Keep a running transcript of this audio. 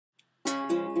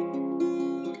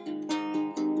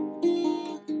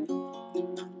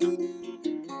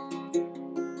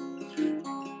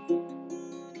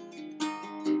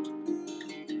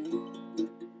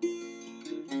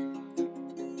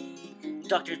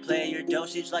Doctors play your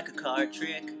dosage like a card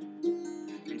trick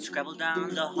and scrabble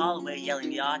down the hallway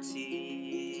yelling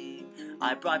Yahtzee.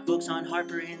 I brought books on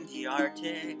Harper in the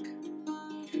Arctic,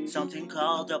 something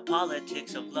called The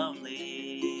Politics of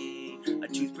Lonely, a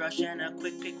toothbrush and a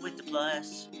quick pick with the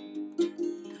plus.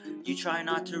 You try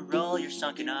not to roll your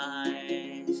sunken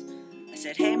eyes. I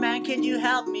said, hey man, can you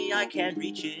help me? I can't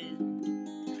reach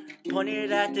it.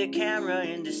 Pointed at the camera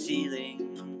in the ceiling.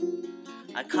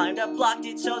 I climbed up, blocked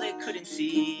it so they couldn't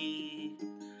see.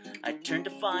 I turned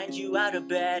to find you out of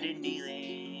bed and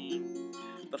kneeling.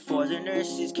 Before the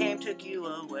nurses came, took you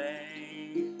away.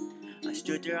 I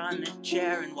stood there on the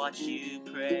chair and watched you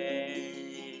pray.